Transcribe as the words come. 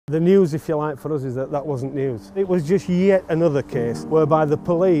The news, if you like, for us is that that wasn't news. It was just yet another case whereby the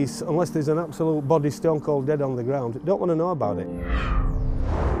police, unless there's an absolute body stone cold dead on the ground, don't want to know about it.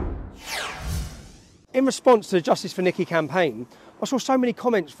 In response to the Justice for Nikki campaign, I saw so many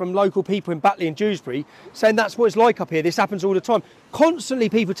comments from local people in Batley and Dewsbury saying that's what it's like up here, this happens all the time. Constantly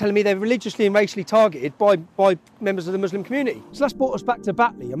people telling me they're religiously and racially targeted by members of the Muslim community. So that's brought us back to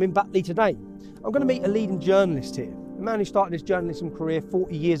Batley. I'm in Batley today. I'm going to meet a leading journalist here. A man who started his journalism career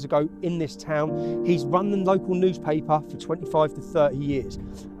 40 years ago in this town. He's run the local newspaper for 25 to 30 years.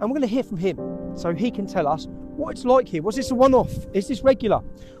 And we're going to hear from him so he can tell us what it's like here. Was this a one-off? Is this regular?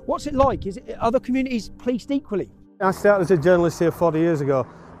 What's it like? Is it other communities policed equally? I started as a journalist here 40 years ago,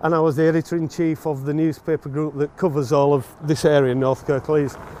 and I was the editor-in-chief of the newspaper group that covers all of this area, North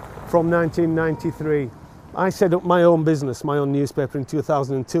Kirklees, from 1993. I set up my own business, my own newspaper in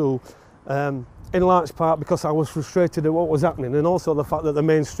 2002, in large part because I was frustrated at what was happening, and also the fact that the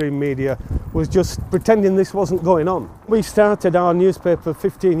mainstream media was just pretending this wasn't going on. We started our newspaper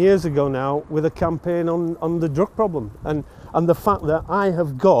 15 years ago now with a campaign on the drug problem, and the fact that I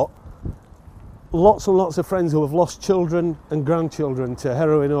have got lots and lots of friends who have lost children and grandchildren to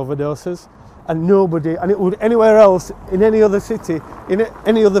heroin overdoses, and nobody, and it would anywhere else, in any other city, in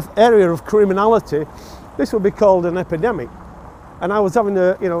any other area of criminality, this would be called an epidemic. And I was having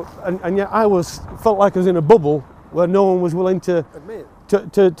a, and yet felt like I was in a bubble where no one was willing to admit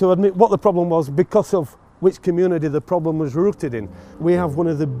what the problem was, because of which community the problem was rooted in. We have one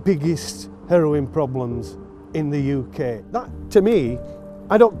of the biggest heroin problems in the UK. That, to me,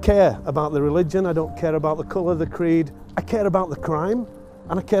 I don't care about the religion, I don't care about the colour, the creed. I care about the crime,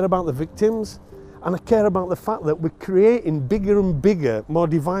 and I care about the victims, and I care about the fact that we're creating bigger and bigger, more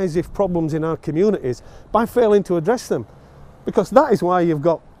divisive problems in our communities by failing to address them. Because that is why you've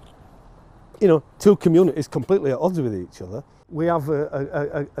got, two communities completely at odds with each other. We have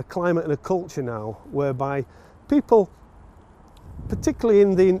a climate and a culture now whereby people, particularly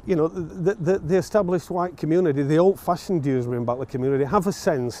in the established white community, the old-fashioned Dewsbury and Batley community, have a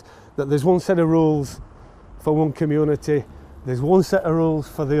sense that there's one set of rules for one community, there's one set of rules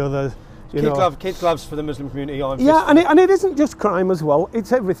for the other. Kid gloves for the Muslim community. Yeah, and it isn't just crime as well,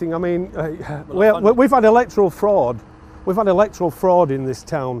 it's everything. I mean, we've had electoral fraud. We've had electoral fraud in this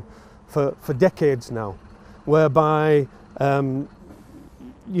town for decades now, whereby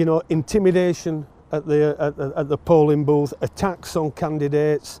intimidation at the polling booth, attacks on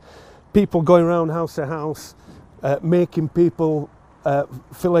candidates, people going around house to house, making people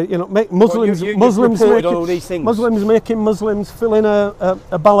make Muslims making Muslims fill in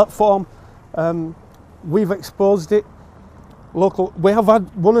a ballot form. We've exposed it. We have had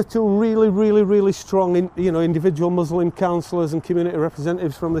one or two really strong, individual Muslim councillors and community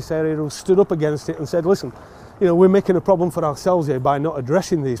representatives from this area who stood up against it and said, listen, we're making a problem for ourselves here by not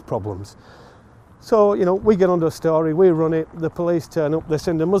addressing these problems. So, we get onto a story, we run it, the police turn up, they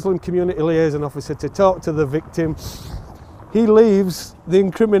send a Muslim community liaison officer to talk to the victim. He leaves the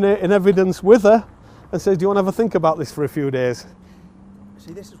incriminating evidence with her and says, do you want to have a think about this for a few days?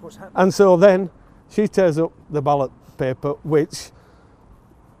 See, this is what's happening. And so then she tears up the ballot paper, which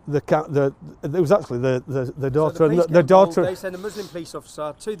it was actually the daughter, so the daughter. They send a Muslim police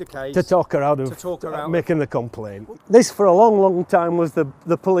officer to the case to talk her out of making the complaint. This, for a long time, was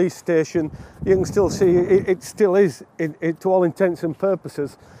the police station. You can still see it still is to all intents and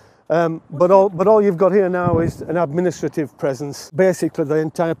purposes. But all you've got here now is an administrative presence. Basically, the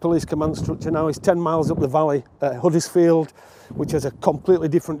entire police command structure now is 10 miles up the valley at Huddersfield, which has a completely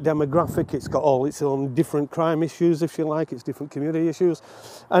different demographic. It's got all its own different crime issues, if you like, it's different community issues.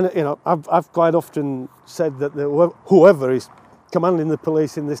 And I've quite often said that whoever is commanding the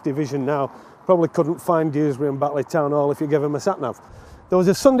police in this division now probably couldn't find Dewsbury and Batley Town Hall if you gave them a sat-nav. There was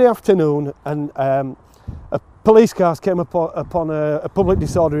a Sunday afternoon, and a police cars came upon a public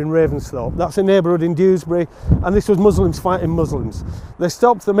disorder in Ravensthorpe. That's a neighbourhood in Dewsbury, and this was Muslims fighting Muslims. They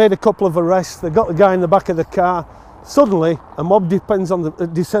stopped, they made a couple of arrests, they got the guy in the back of the car. Suddenly, a mob descends on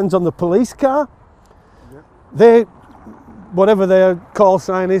the police car. Yeah. Whatever their call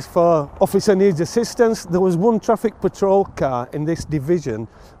sign is for officer needs assistance, there was one traffic patrol car in this division,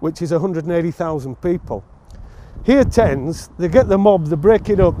 which is 180,000 people. He attends, they get the mob, they break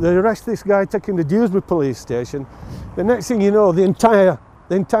it up, they arrest this guy, take him to Dewsbury police station. The next thing you know, the entire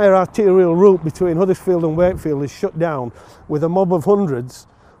arterial route between Huddersfield and Wakefield is shut down with a mob of hundreds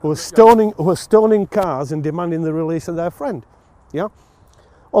who are stoning cars and demanding the release of their friend. Yeah?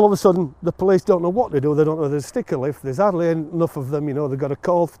 All of a sudden, the police don't know what to do. They don't know there's a sticker lift. There's hardly enough of them. They've got a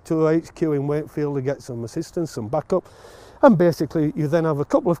call to HQ in Wakefield to get some assistance, some backup. And basically you then have a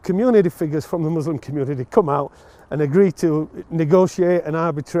couple of community figures from the Muslim community come out and agree to negotiate and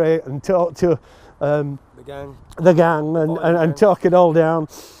arbitrate and talk to the gang and talk it all down.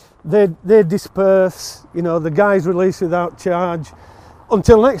 They disperse, you know, the guy's released without charge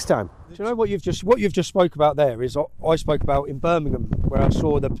until next time. Do you know what you've just spoke about there is I spoke about in Birmingham, where I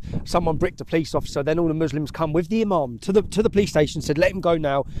saw someone bricked a police officer, then all the Muslims come with the imam to the police station, said let him go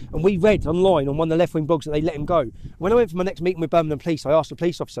now, and we read online on one of the left-wing blogs that they let him go. When I went for my next meeting with Birmingham Police, I asked the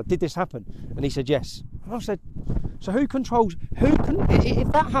police officer, did this happen? And he said yes. And I said, so if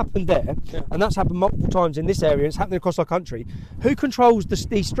that happened there, and that's happened multiple times in this area, it's happening across our country, who controls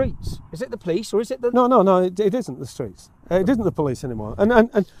these streets? Is it the police or is it the... No, it isn't the streets. It isn't the police anymore. And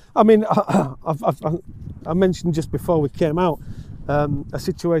I mean, I mentioned just before we came out a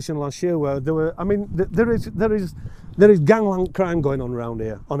situation last year where there were, I mean, there is gangland crime going on around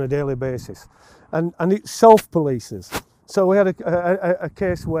here on a daily basis, and it self-polices. So we had a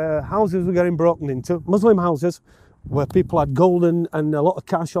case where houses were getting broken into, Muslim houses, where people had gold and a lot of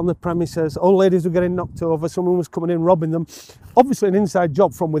cash on the premises. Old ladies were getting knocked over, someone was coming in robbing them. Obviously an inside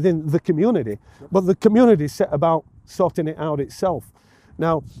job from within the community, but the community set about sorting it out itself.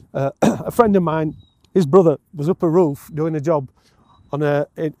 Now, a friend of mine, his brother was up a roof doing a job on a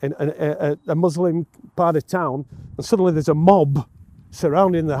Muslim part of town, and suddenly there's a mob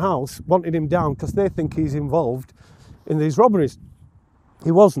surrounding the house, wanting him down because they think he's involved in these robberies. He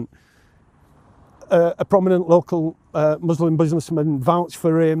wasn't. A prominent local Muslim businessman vouched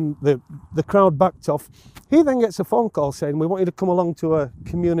for him, the crowd backed off. He then gets a phone call saying, we want you to come along to a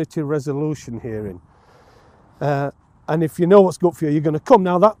community resolution hearing. And if you know what's good for you, you're going to come.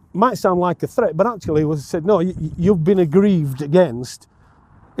 Now that might sound like a threat, but actually he said, no, you've been aggrieved against.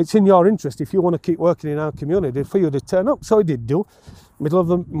 It's in your interest, if you want to keep working in our community, for you to turn up. So he did do, middle of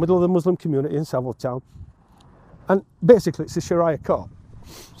the Muslim community in Savile Town. And basically it's a Sharia court.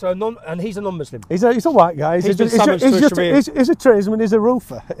 So and he's a non-Muslim. He's a white guy. He's a tradesman. He's a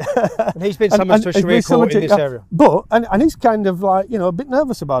roofer. And he's been summoned to a Sharia court in this area. But and he's kind of like, you know, a bit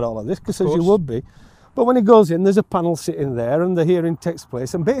nervous about all of this, because as you would be. But when he goes in, there's a panel sitting there, and the hearing takes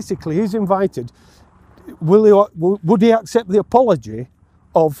place. And basically, he's invited. Would he accept the apology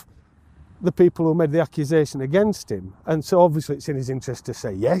of the people who made the accusation against him? And so obviously, it's in his interest to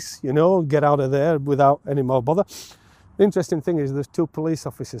say yes, you know, and get out of there without any more bother. The interesting thing is there's two police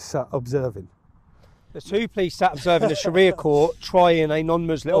officers sat observing. There's two police sat observing a Sharia court trying a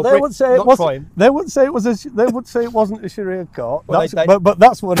non-Muslim. Well, they would say it wasn't. They would say it wasn't a Sharia court. Well, but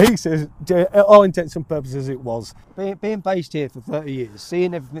that's what he says. To all intents and purposes, it was. Being based here for 30 years,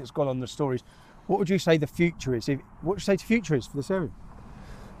 seeing everything that's gone on, the stories, what would you say the future is? What would you say the future is for this area?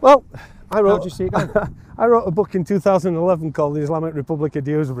 Well, how do you see it going? I wrote a book in 2011 called The Islamic Republic of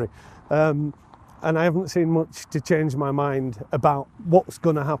Dewsbury. And I haven't seen much to change my mind about what's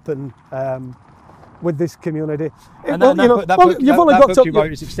going to happen with this community. And that book you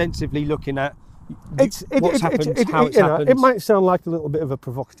wrote is extensively looking at what's happened, how it's happened. It might sound like a little bit of a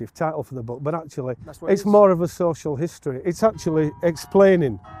provocative title for the book, but actually it's more of a social history. It's actually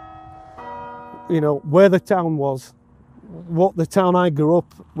explaining, you know, where the town was, what the town I grew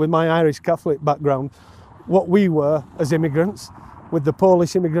up with, my Irish Catholic background, what we were as immigrants, with the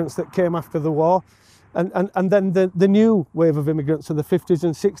Polish immigrants that came after the war, and then the new wave of immigrants of the 50s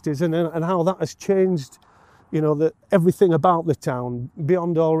and 60s, and how that has changed, you know, everything about the town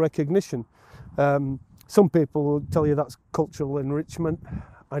beyond all recognition. Some people will tell you that's cultural enrichment.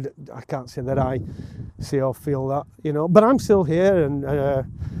 I can't say that I see or feel that, you know, but I'm still here and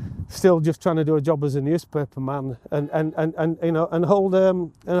still just trying to do a job as a newspaper man, and you know, and hold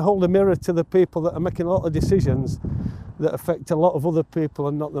a mirror to the people that are making a lot of decisions that affect a lot of other people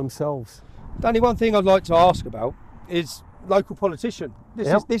and not themselves. Danny, one thing I'd like to ask about is local politician.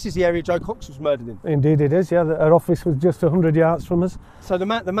 This is the area Joe Cox was murdered in. Indeed it is, yeah. Her office was just 100 yards from us. So the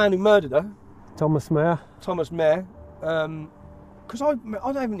man who murdered her, Thomas Mayer, because I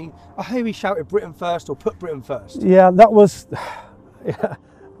hear he shouted Britain first or put Britain first. Yeah, that was, yeah,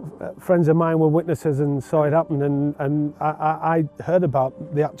 friends of mine were witnesses and saw it happen, and I heard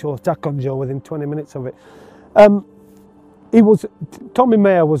about the actual attack on Joe within 20 minutes of it. Tommy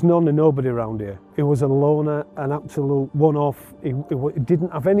Mayer was none and nobody around here. He was a loner, an absolute one-off. He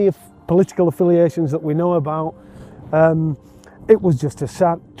didn't have any political affiliations that we know about. It was just a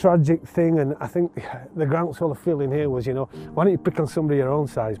sad, tragic thing, and I think the groundswell of feeling here was, you know, why don't you pick on somebody your own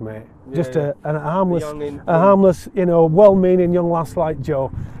size, mate? Just a harmless, you know, well-meaning young lass like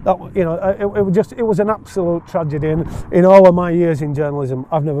Joe. That, you know, it was an absolute tragedy, and in all of my years in journalism,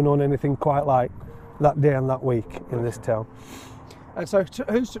 I've never known anything quite like that day and that week in this town. And so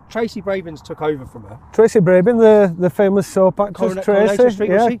who's Tracy Braben's took over from her? Tracy Braben, the famous soap actress, Tracy. Street,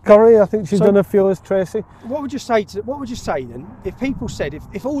 yeah, Corrie. I think she's done a few as Tracy. What would you say then if people said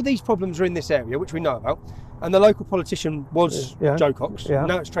if all these problems are in this area, which we know about, and the local politician was Joe Cox,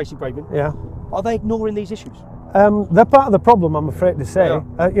 now it's Tracy Braben, are they ignoring these issues? They're part of the problem, I'm afraid to say.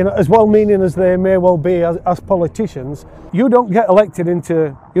 You know, as well-meaning as they may well be as politicians, you don't get elected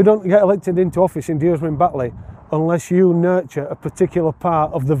into office in Dewsbury and Batley unless you nurture a particular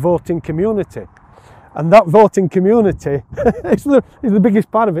part of the voting community, and that voting community is the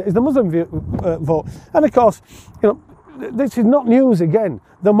biggest part of it is the Muslim vote. And of course, you know, this is not news again.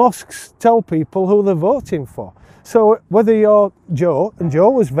 The mosques tell people who they're voting for. So whether you're Joe, and Joe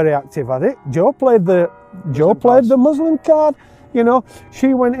was very active at it, Joe played the Muslim card. You know,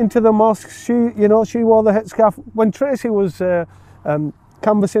 she went into the mosque. She wore the headscarf. When Tracy was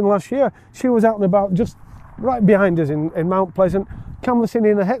canvassing last year, she was out and about just right behind us in Mount Pleasant, canvassing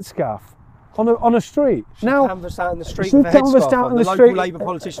in a headscarf on a street. She canvassed out in the street with a headscarf. The local Labour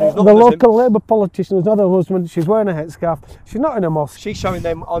politician who's not the Muslim. local Labour politician who's not a husband. She's wearing a headscarf. She's not in a mosque. She's showing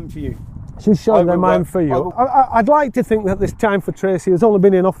them I'm for you. She's showing them I'm for you. I'd like to think that this time for Tracy, who's only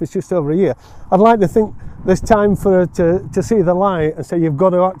been in office just over a year, I'd like to think there's time for her to see the light and say you've got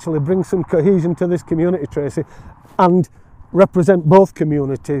to actually bring some cohesion to this community, Tracy, and represent both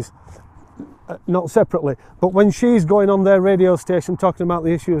communities, not separately. But when she's going on their radio station talking about the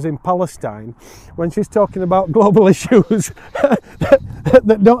issues in Palestine, when she's talking about global issues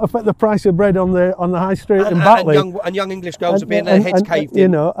that don't affect the price of bread on the high street in Batley, and young English girls are being their heads caved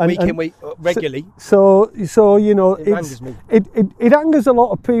in, week in week regularly. So you know, it angers a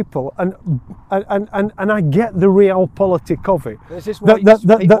lot of people, and I get the realpolitik of it. Is this why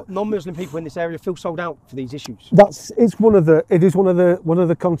non-Muslim people in this area feel sold out for these issues? It is one of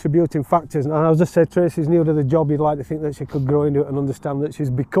the contributing factors. And as I said, Tracy's new to the job. You'd like to think that she could grow into it and understand that she's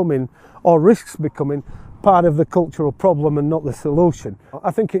becoming, or risks becoming, part of the cultural problem and not the solution.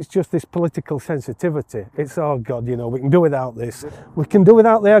 I think it's just this political sensitivity. It's, oh God, you know, we can do without this. We can do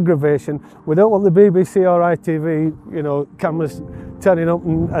without the aggravation. We don't want the BBC or ITV, you know, cameras turning up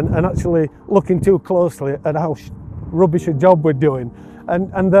and actually looking too closely at how rubbish a job we're doing.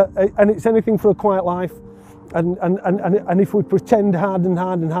 And it's anything for a quiet life. And if we pretend hard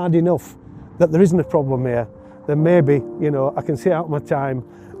enough that there isn't a problem here, then maybe, you know, I can see out my time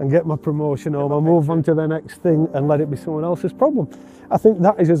and get my promotion home and move on to the next thing and let it be someone else's problem. I think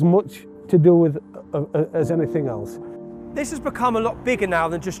that is as much to do with as anything else. This has become a lot bigger now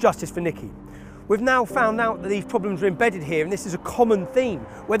than just justice for Nikki. We've now found out that these problems are embedded here, and this is a common theme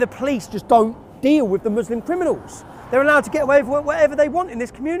where the police just don't deal with the Muslim criminals. They're allowed to get away with whatever they want in this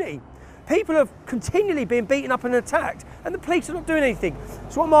community. People are continually being beaten up and attacked, and the police are not doing anything.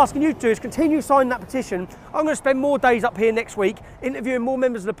 So what I'm asking you to do is continue signing that petition. I'm going to spend more days up here next week interviewing more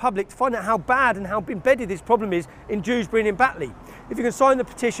members of the public to find out how bad and how embedded this problem is in Dewsbury and in Batley. If you can sign the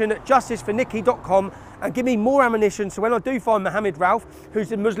petition at justicefornikki.com and give me more ammunition, so when I do find Mohammed Ralph, who's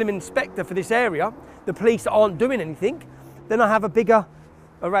the Muslim inspector for this area, the police aren't doing anything, then I have a bigger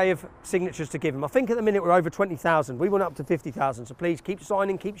array of signatures to give them. I think at the minute we're over 20,000. We want up to 50,000. So please keep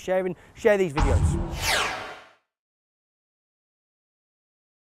signing, keep sharing, share these videos.